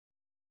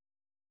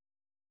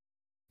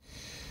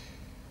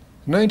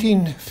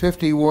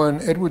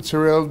1951, Edward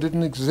Sorel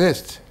didn't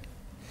exist,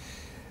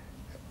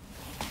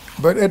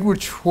 but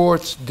Edward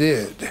Schwartz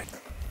did.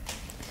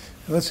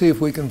 Let's see if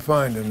we can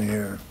find him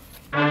here.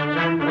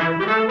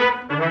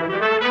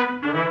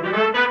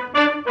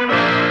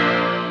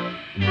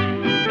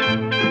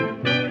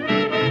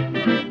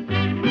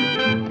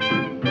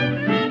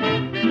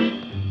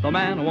 The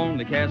man who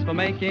only cares for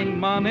making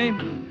money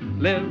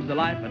lives a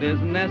life that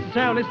isn't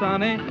necessarily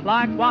sunny.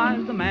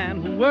 Likewise, the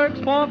man who works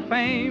for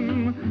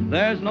fame,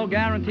 there's no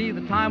guarantee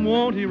that time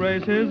won't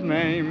erase his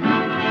name.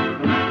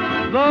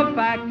 The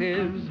fact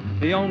is,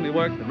 the only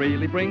work that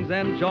really brings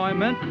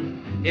enjoyment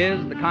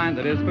is the kind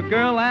that is for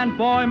girl and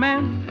boy.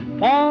 Men,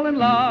 fall in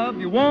love,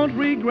 you won't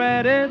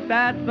regret it.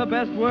 That's the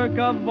best work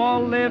of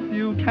all if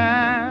you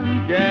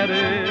can get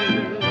it.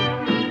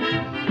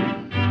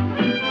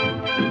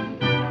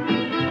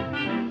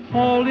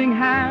 Holding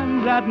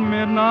hands at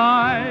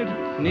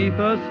midnight, 'neath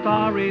a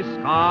starry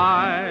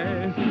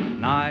sky.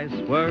 Nice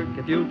work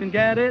if you can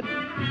get it,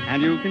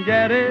 and you can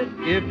get it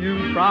if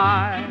you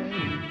try.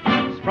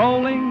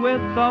 Strolling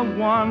with the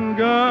one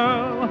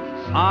girl,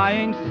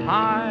 sighing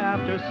sigh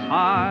after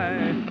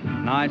sigh.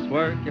 Nice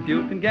work if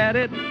you can get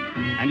it,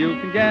 and you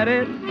can get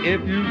it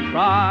if you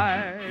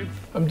try.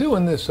 I'm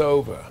doing this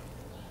over.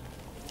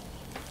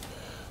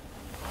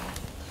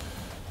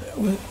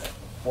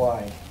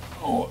 Why?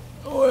 Oh,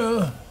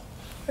 well,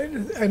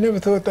 I never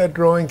thought that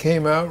drawing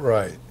came out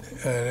right,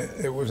 and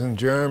it was in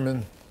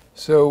German.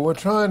 So we're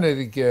trying it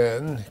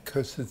again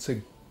because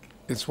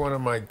it's one of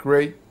my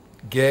great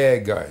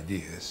gag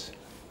ideas.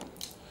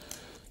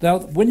 Now,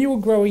 when you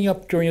were growing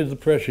up during the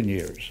Depression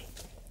years,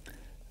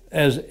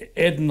 as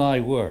Ed and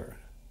I were,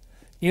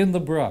 in the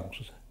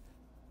Bronx,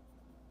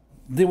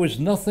 there was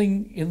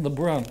nothing in the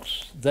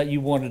Bronx that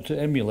you wanted to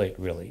emulate,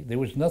 really. There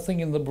was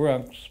nothing in the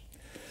Bronx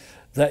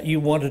that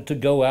you wanted to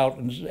go out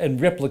and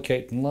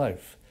replicate in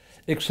life,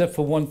 except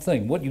for one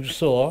thing, what you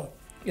saw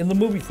in the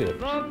movie theater.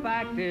 The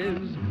fact is,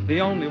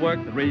 the only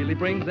work that really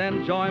brings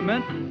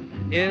enjoyment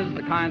is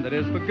the kind that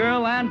is for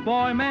girl and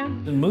boy.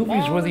 Men, and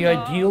movies were the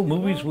ideal,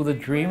 movies were the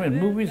dream, and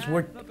movies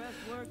were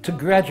to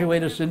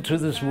graduate us into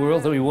this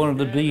world that we wanted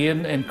to be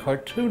in, and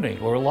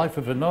cartooning, or a life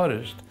of an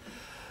artist.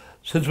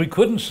 Since we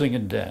couldn't sing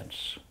and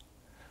dance,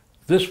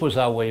 this was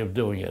our way of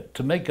doing it,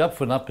 to make up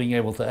for not being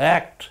able to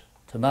act,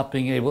 to not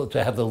being able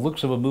to have the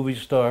looks of a movie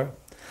star,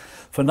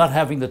 for not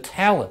having the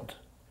talent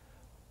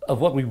of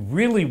what we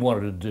really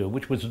wanted to do,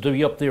 which was to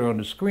be up there on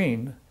the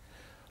screen.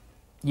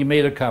 You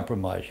made a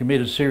compromise. You made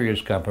a serious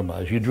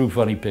compromise. You drew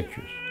funny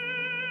pictures.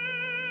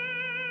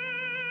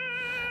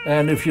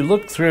 And if you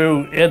look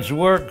through Ed's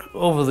work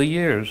over the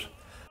years,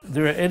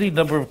 there are any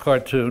number of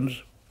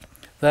cartoons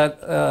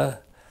that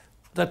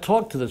that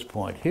talk to this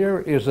point.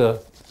 Here's a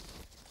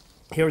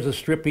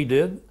strip he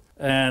did,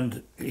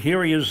 and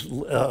here he is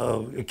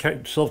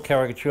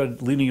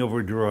self-caricatured, leaning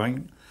over a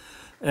drawing,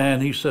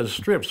 and he says,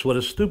 "Strips, what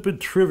a stupid,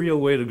 trivial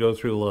way to go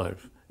through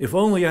life. If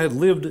only I had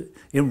lived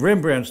in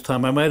Rembrandt's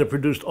time, I might have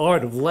produced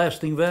art of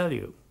lasting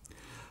value.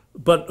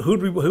 But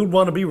who'd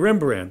want to be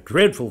Rembrandt?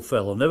 Dreadful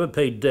fellow, never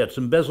paid debts,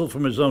 embezzled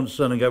from his own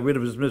son, and got rid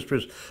of his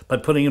mistress by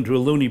putting him to a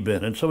loony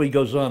bin." And so he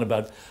goes on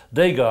about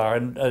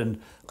Degas,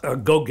 and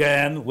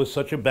Gauguin was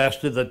such a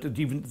bastard that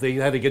even they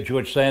had to get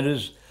George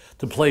Sanders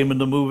to play him in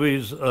the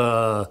movies.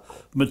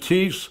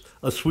 Matisse,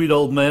 a sweet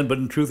old man, but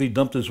in truth he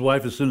dumped his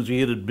wife as soon as he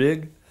hit it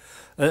big,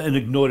 and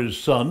ignored his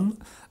son.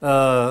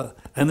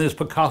 And there's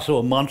Picasso,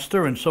 a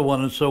monster, and so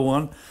on and so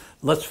on.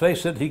 Let's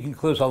face it, he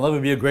concludes, "I'll never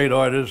be a great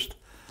artist.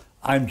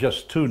 I'm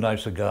just too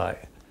nice a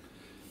guy."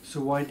 So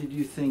why did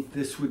you think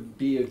this would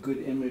be a good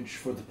image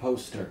for the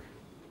poster?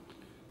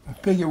 I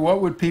figured,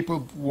 what would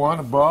people want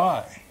to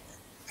buy?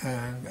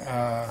 And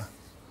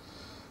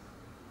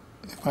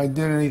if I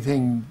did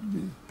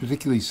anything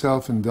particularly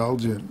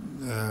self-indulgent,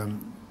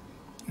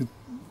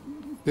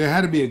 there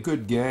had to be a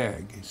good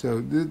gag.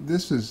 So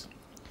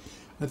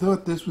I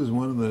thought this was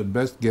one of the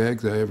best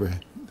gags I ever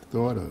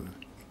thought of.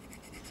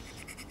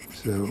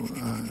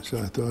 So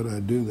I thought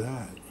I'd do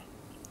that.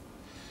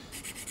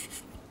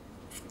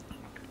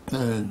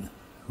 And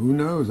who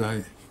knows,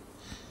 I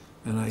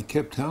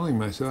kept telling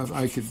myself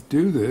I could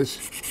do this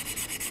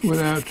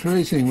without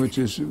tracing, which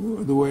is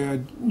the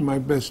way my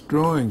best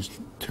drawings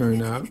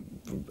turn out.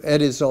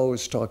 Ed is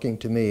always talking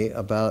to me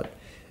about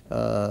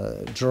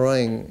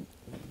drawing,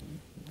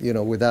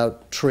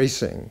 without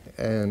tracing,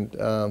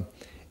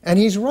 and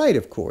he's right,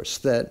 of course,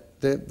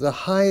 that the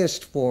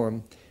highest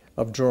form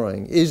of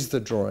drawing is the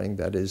drawing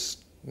that is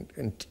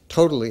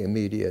totally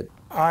immediate.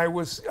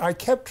 I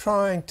kept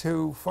trying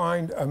to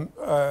find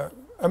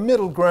a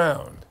middle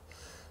ground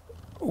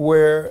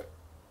where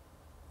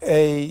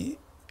a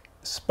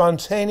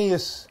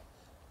spontaneous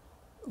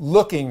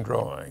looking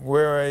drawing,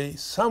 where a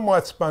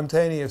somewhat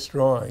spontaneous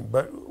drawing,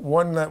 but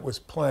one that was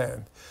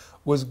planned,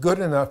 was good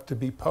enough to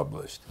be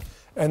published.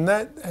 And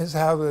that is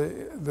how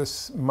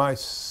my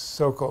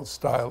so-called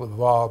style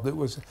evolved. It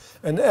was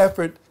an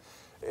effort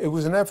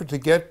to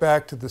get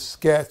back to the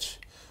sketch,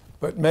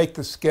 but make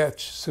the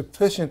sketch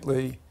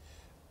sufficiently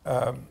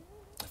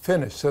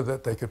finished so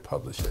that they could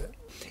publish it.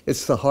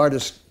 it's the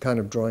hardest kind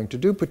of drawing to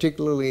do,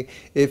 particularly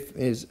if,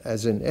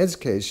 as in Ed's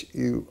case,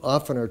 you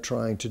often are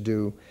trying to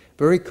do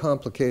very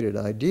complicated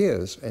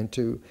ideas, and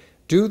to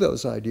do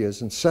those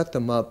ideas and set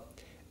them up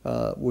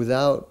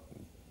without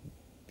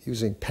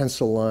using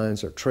pencil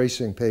lines or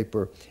tracing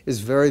paper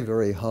is very,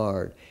 very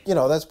hard. You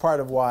know, that's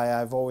part of why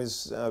I've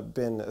always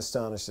been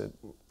astonished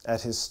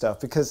at his stuff,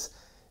 because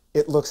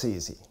it looks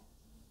easy,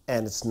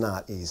 and it's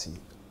not easy.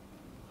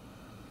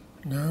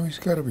 No, he's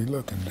got to be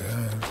looking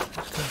down.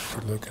 He's got to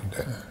be looking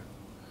down.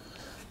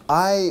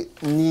 I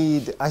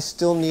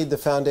still need the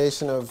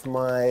foundation of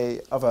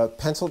a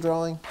pencil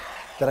drawing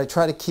that I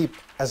try to keep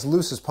as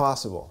loose as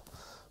possible,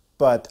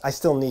 but I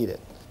still need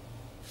it.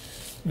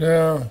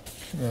 No,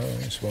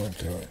 this won't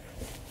do it.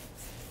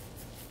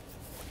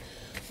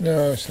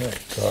 No, it's not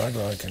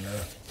godlike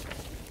enough.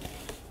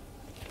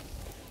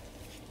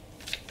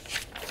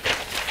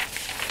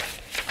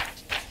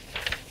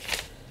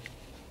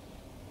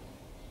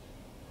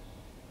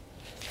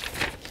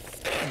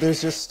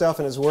 There's just stuff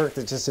in his work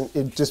that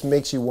just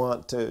makes you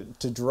want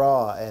to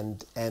draw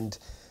and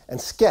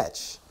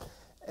sketch,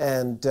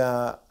 and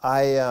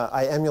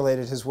I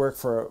emulated his work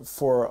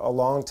for a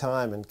long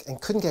time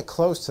and couldn't get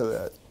close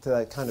to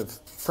that kind of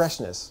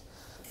freshness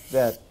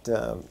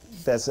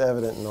that's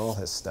evident in all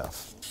his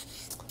stuff.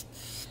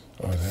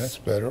 Oh, that's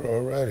better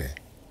already.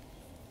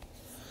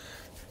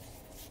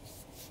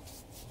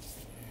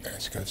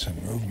 That's got some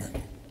movement.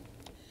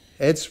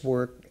 Ed's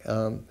work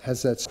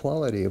has that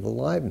quality of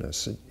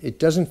aliveness. It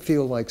doesn't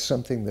feel like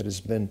something that has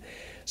been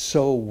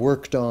so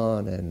worked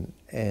on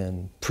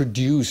and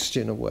produced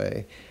in a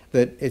way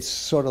that it's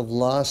sort of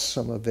lost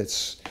some of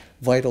its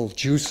vital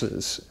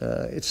juices.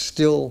 It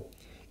still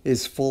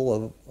is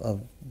full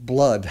of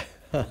blood.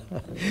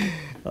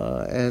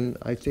 And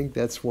I think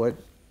that's what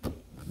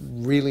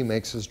really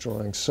makes his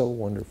drawing so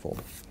wonderful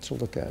to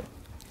look at.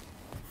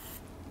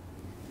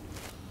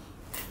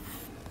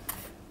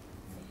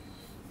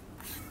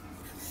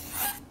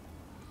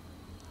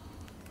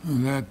 Well,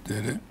 that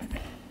did it.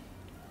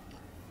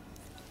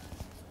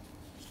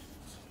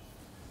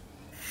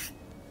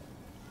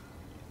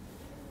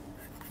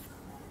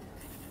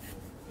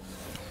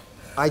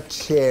 I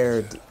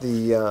chaired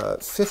the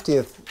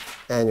 50th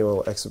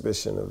annual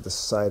exhibition of the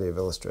Society of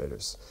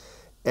Illustrators,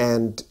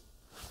 and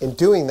in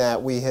doing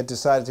that, we had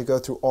decided to go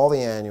through all the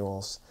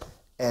annuals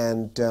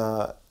and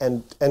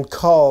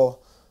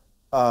cull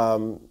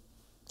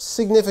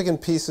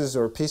significant pieces,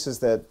 or pieces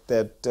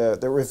that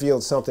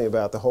revealed something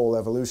about the whole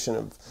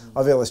evolution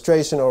of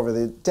illustration over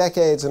the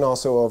decades, and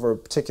also over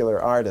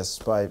particular artists,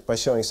 by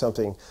showing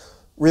something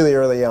really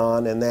early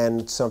on and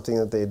then something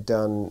that they'd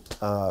done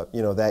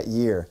that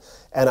year.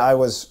 And I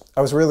was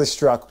really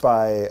struck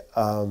by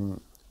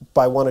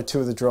one or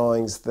two of the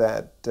drawings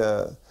that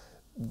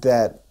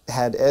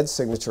had Ed's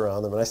signature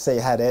on them. And I say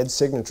had Ed's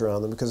signature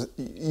on them because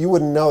you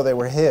wouldn't know they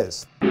were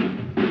his.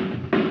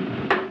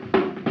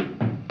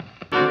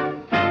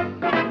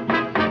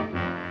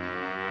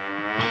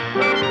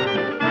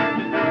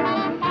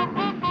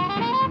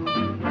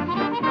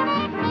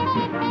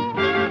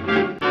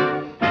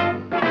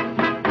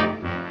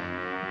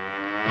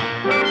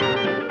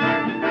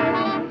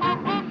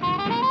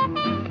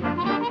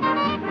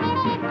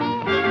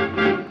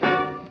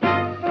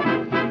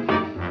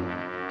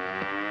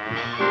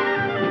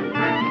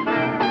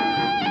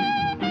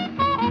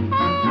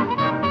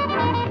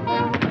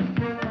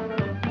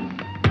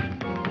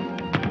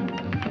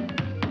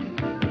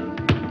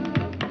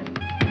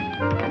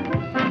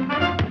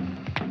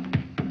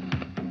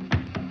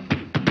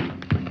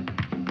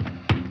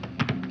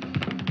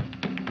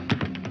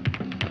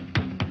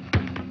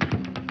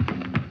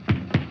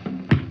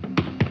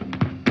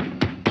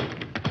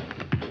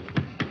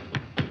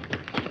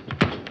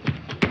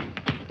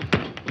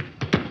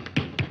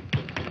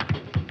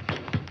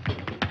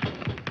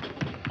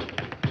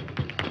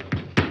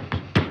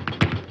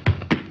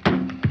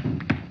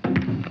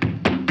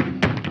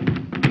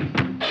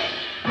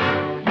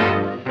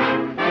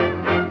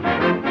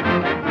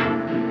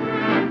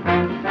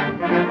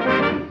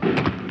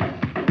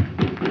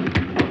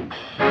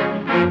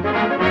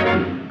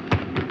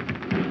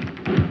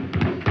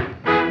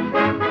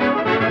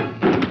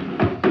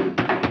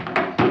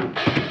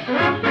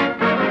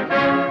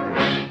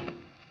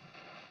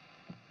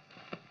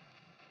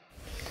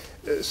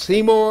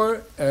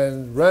 Seymour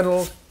and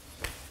Reynolds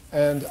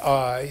and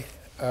I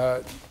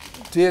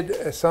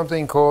did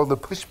something called the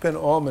Pushpin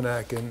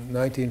Almanac in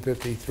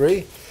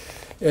 1953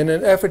 in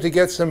an effort to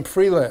get some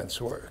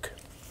freelance work.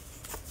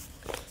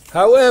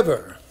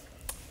 However,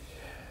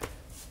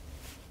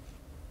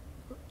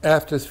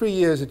 after 3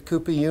 years at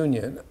Cooper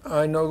Union,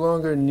 I no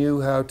longer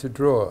knew how to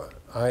draw.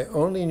 I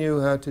only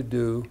knew how to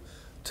do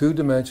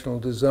two-dimensional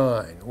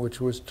design,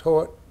 which was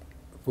taught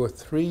for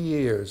 3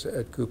 years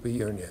at Cooper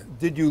Union.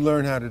 Did you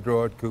learn how to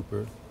draw at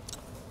Cooper?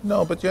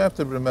 No, but you have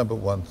to remember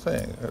one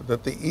thing,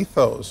 that the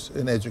ethos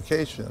in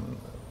education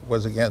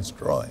was against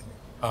drawing.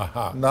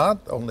 Not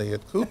only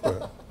at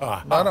Cooper,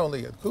 not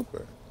only at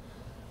Cooper,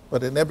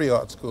 but in every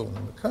art school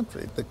in the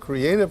country. The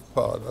creative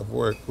part of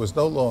work was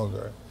no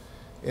longer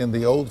in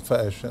the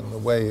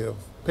old-fashioned way of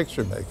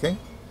picture making.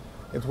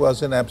 It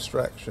was an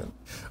abstraction.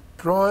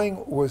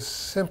 Drawing was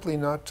simply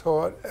not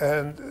taught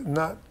and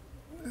not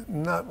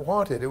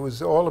wanted. It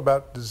was all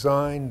about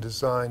design,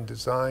 design,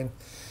 design,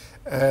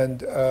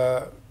 and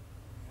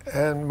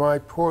my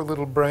poor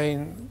little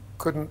brain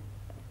couldn't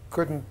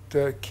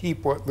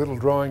keep what little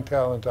drawing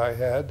talent I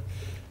had.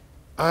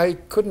 I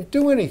couldn't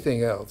do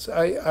anything else.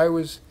 I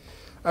was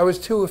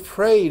too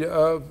afraid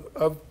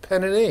of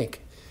pen and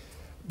ink.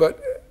 But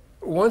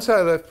once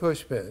I left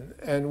Pushpin,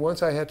 and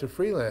once I had to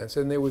freelance,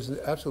 and there was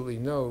absolutely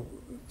no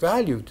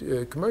value,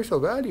 commercial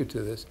value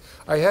to this,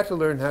 I had to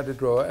learn how to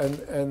draw,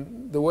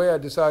 and the way I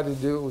decided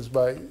to do it was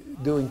by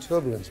doing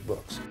children's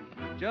books.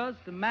 Just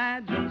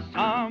imagine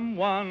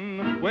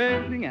someone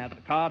waiting at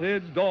the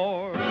cottage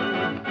door,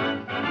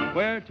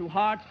 where two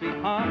hearts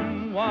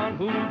become one,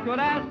 who could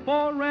ask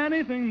for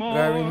anything more.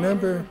 But I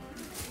remember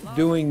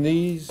doing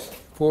these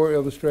 4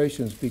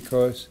 illustrations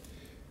because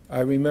I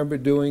remember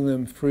doing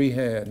them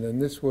freehand,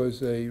 and this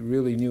was a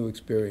really new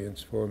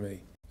experience for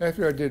me.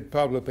 After I did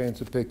Pablo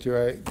Paints a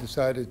Picture, I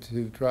decided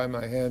to try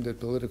my hand at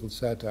political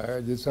satire.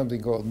 I did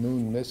something called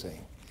Moon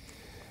Missing,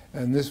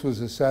 and this was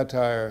a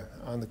satire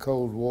on the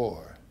Cold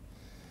War.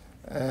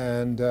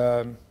 And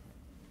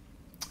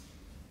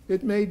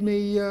it made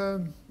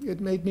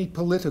me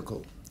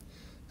political,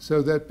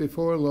 so that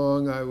before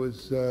long I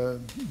was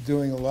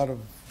doing a lot of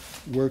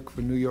work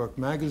for New York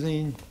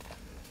Magazine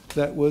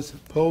that was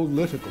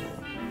political.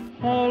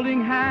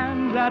 Holding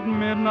hands at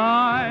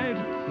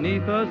midnight,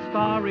 'neath a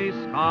starry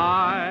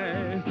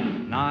sky.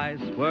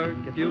 Nice work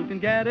if you can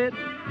get it,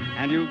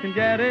 and you can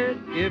get it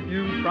if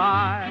you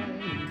try.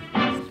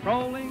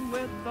 Strolling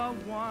with the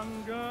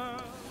one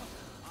girl.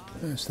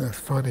 That's not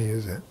funny,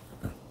 is it?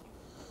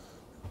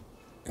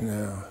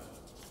 No.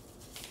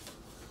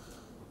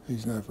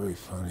 He's not very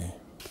funny.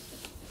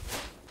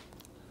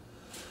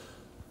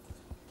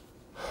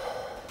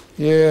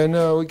 Yeah,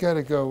 no, we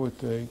gotta go with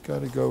the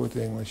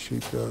English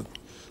sheepdog.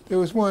 There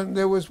was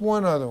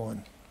one other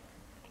one.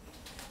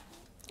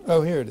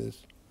 Oh, here it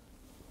is.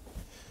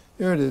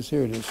 Here it is.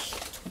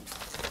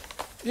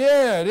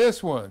 Yeah,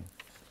 this one.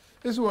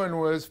 This one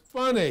was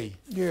funny.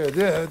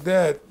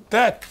 Yeah,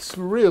 that's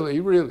really,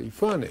 really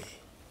funny.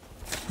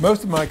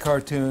 Most of my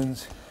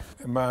cartoons,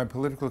 my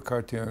political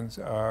cartoons,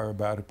 are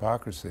about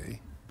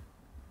hypocrisy,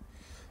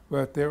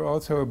 but they're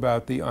also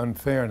about the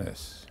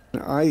unfairness.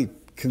 I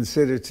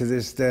consider to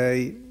this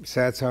day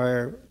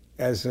satire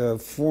as a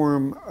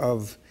form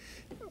of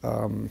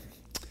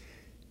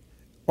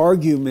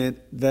argument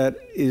that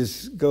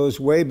goes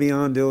way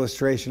beyond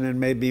illustration and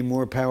may be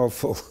more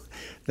powerful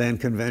than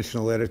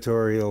conventional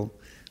editorial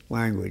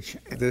language.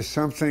 There's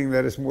something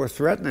that is more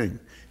threatening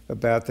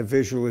about the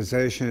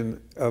visualization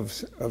of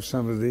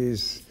some of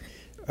these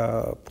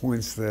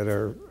points that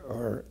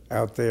are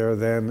out there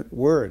than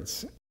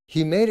words.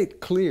 He made it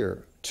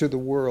clear to the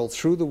world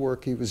through the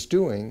work he was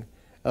doing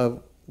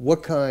of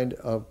what kind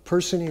of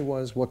person he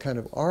was, what kind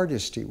of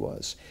artist he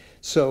was.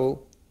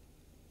 So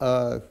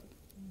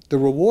the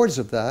rewards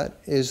of that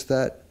is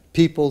that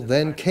people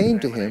then came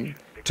to him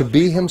to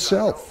be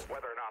himself.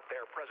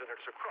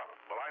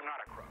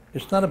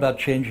 It's not about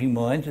changing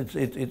minds.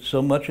 It's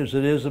so much as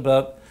it is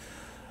about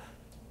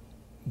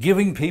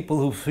giving people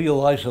who feel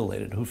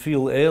isolated, who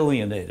feel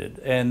alienated,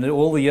 and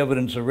all the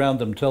evidence around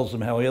them tells them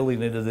how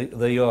alienated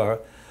they are.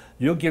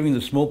 You're giving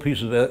the small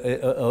piece of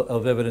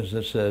evidence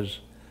that says,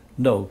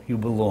 no, you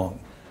belong.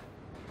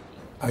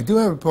 I do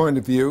have a point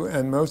of view,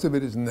 and most of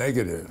it is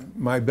negative.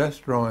 My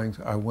best drawings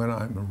are when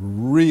I'm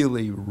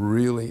really,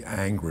 really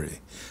angry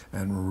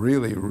and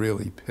really,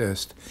 really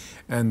pissed.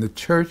 And the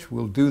church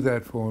will do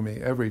that for me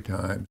every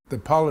time. The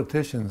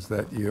politicians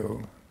that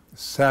you're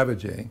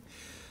savaging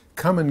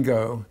come and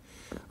go.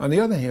 On the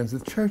other hand, the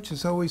church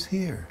is always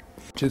here.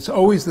 It's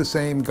always the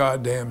same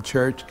goddamn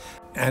church,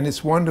 and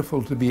it's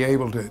wonderful to be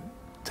able to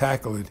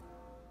tackle it.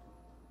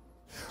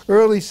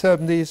 Early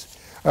 70s,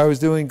 I was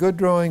doing good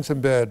drawings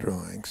and bad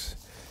drawings.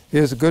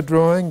 Here's a good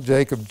drawing,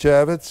 Jacob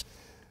Javits,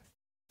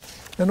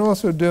 and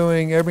also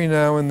doing every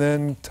now and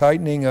then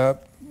tightening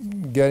up,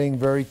 getting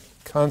very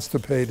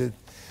constipated,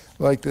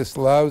 like this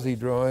lousy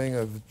drawing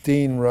of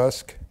Dean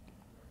Rusk.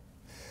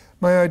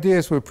 My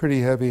ideas were pretty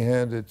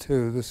heavy-handed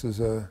too. This is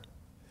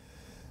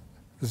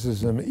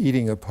him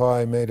eating a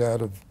pie made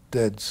out of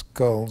dead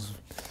skulls.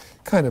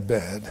 Kind of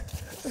bad.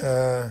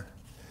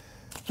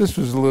 This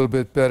was a little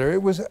bit better.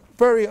 It was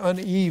very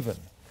uneven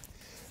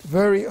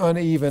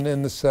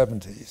in the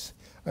 70s.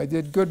 I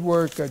did good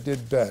work, I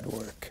did bad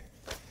work.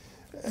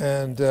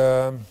 And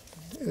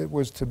it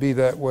was to be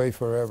that way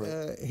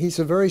forever. He's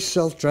a very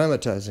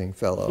self-dramatizing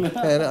fellow.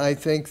 And I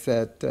think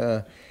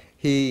that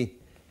he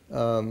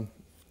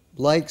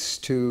likes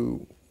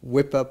to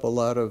whip up a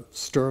lot of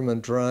Sturm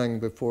und Drang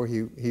before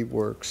he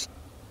works.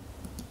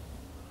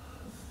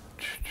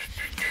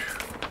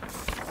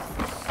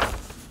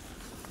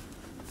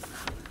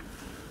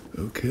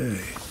 Okay.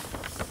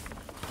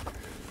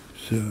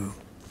 So,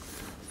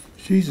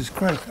 Jesus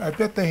Christ, I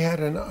bet they had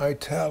an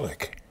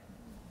italic.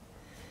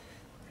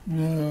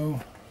 No.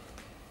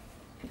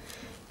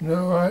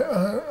 No,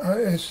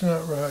 it's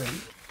not right.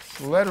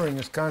 The lettering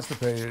is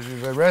constipated.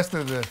 The rest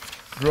of the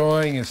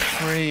drawing is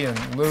free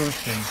and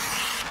loose,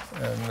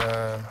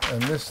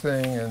 and this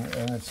thing,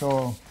 and it's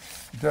all.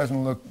 It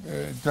doesn't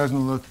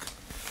look.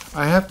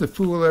 I have to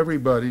fool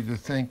everybody to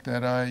think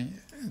that I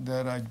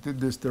did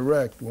this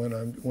direct when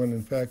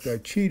in fact I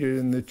cheated,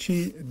 and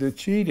the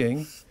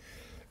cheating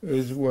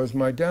was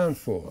my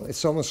downfall.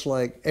 It's almost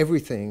like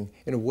everything,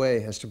 in a way,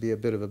 has to be a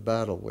bit of a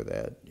battle with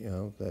that. You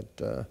know,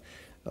 that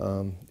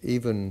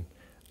even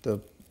the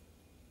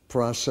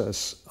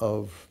process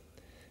of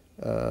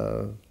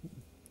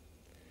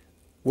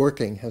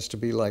working has to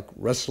be like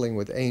wrestling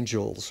with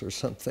angels or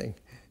something.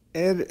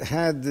 Ed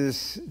had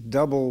this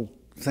double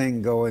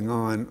thing going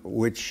on,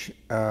 which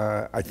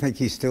I think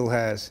he still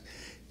has,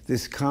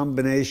 this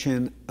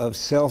combination of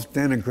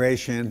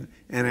self-denigration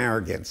and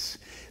arrogance.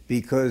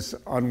 Because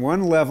on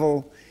one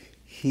level,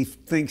 he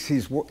thinks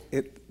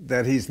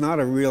that he's not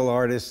a real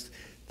artist,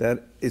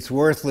 that it's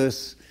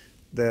worthless,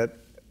 that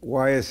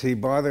why is he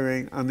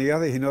bothering? On the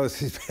other, he knows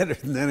he's better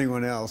than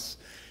anyone else.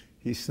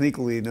 He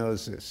sneakily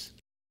knows this.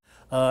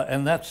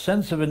 And that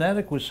sense of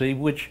inadequacy,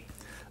 which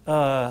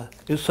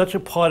is such a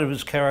part of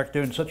his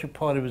character and such a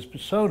part of his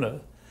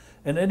persona,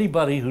 and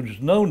anybody who's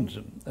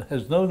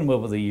has known him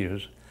over the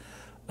years,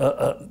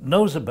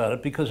 knows about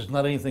it because it's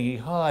not anything he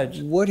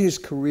hides. What his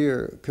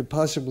career could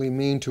possibly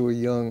mean to a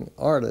young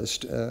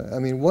artist, I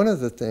mean, one of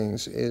the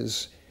things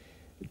is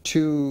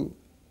to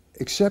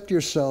accept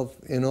yourself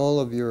in all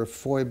of your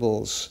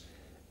foibles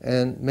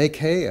and make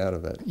hay out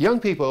of it. Young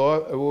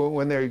people,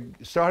 when they're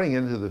starting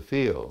into the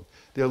field,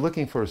 they're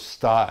looking for a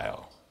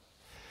style.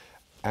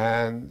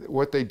 And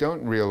what they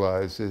don't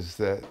realize is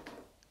that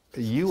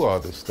you are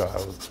the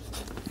style.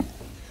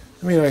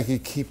 I mean, I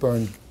could keep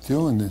on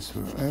doing this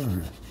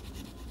forever.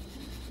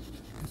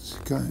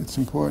 It's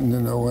important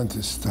to know when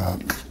to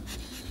stop.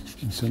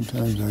 And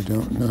sometimes I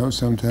don't know.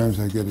 Sometimes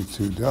I get it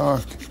too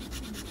dark.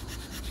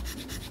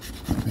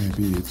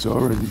 Maybe it's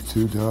already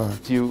too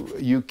dark.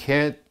 You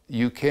can't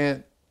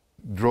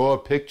draw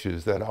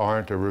pictures that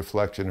aren't a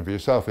reflection of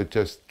yourself. It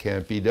just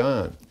can't be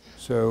done.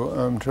 So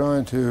I'm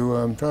trying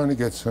to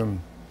get some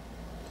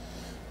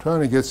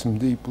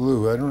deep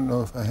blue. I don't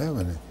know if I have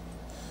any.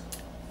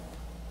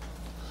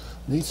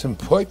 Need some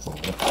purple.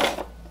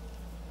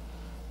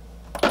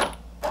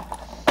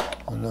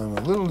 And I'm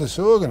a little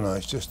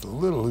disorganized, just a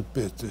little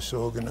bit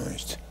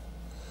disorganized.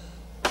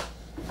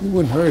 It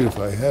wouldn't hurt if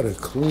I had a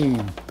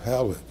clean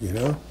palette, you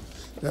know?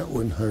 That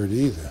wouldn't hurt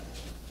either.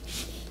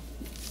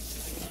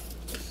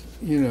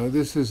 You know,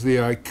 this is the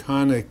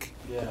iconic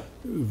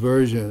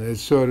version.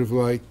 It's sort of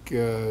like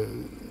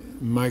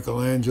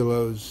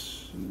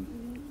Michelangelo's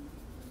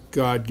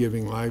God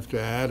giving life to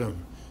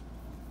Adam.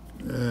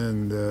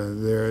 And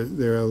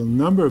there are a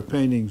number of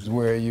paintings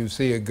where you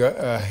see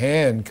a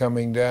hand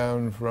coming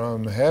down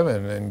from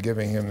heaven and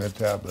giving him the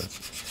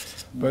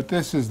tablets. But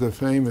this is the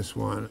famous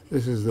one.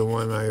 This is the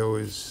one I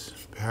always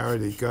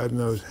parody. God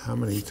knows how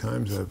many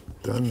times I've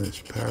done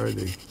this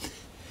parody.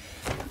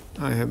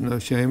 I have no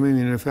shame. I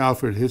mean, if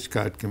Alfred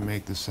Hitchcock can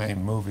make the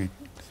same movie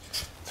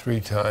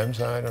 3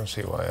 times, I don't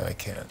see why I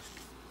can't.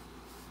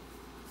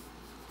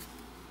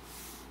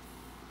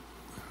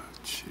 Oh,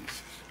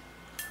 Jesus.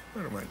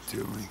 What am I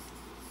doing?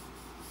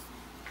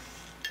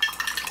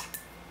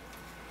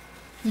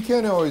 You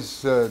can't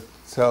always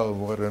tell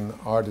what an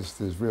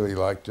artist is really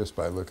like just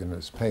by looking at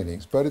his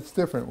paintings, but it's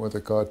different with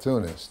a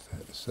cartoonist.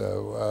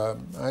 So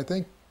I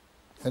think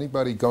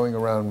anybody going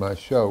around my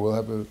show will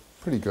have a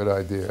pretty good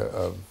idea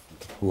of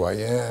who I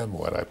am,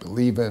 what I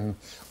believe in,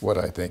 what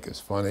I think is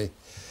funny.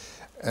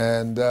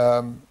 And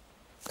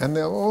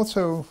they'll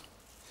also,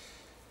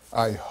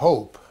 I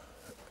hope,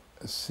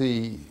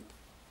 see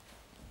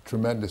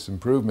tremendous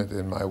improvement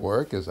in my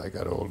work as I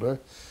got older,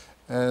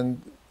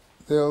 and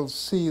they'll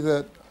see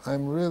that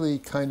I'm really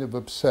kind of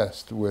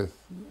obsessed with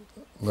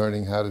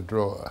learning how to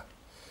draw.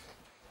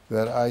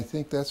 That I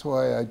think that's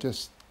why I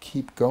just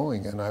keep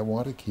going, and I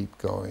want to keep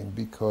going,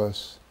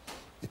 because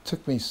it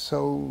took me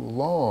so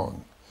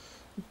long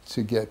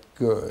to get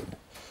good.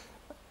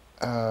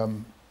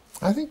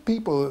 I think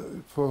people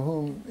for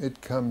whom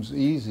it comes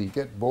easy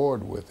get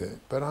bored with it,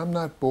 but I'm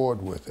not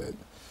bored with it.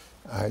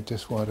 I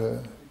just want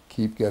to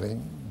keep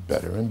getting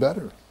better and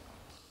better.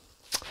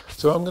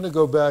 So I'm going to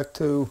go back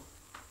to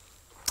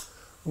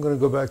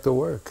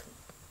work.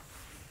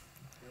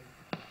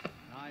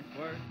 Nice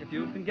work if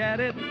you can get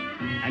it,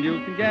 and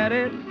you can get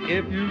it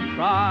if you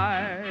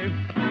try.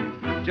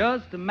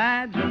 Just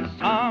imagine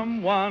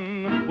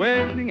someone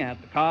waiting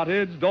at the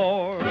cottage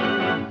door,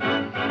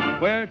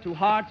 where 2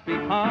 hearts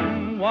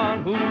become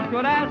one. Who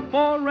could ask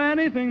for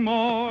anything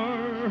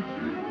more?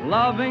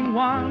 Loving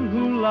one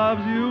who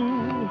loves you,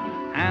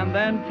 and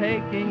then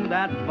taking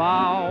that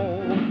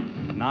vow.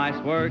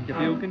 Nice work if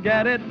you can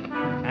get it,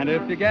 and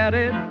if you get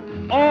it,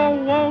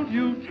 oh, won't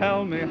you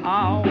tell me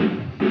how?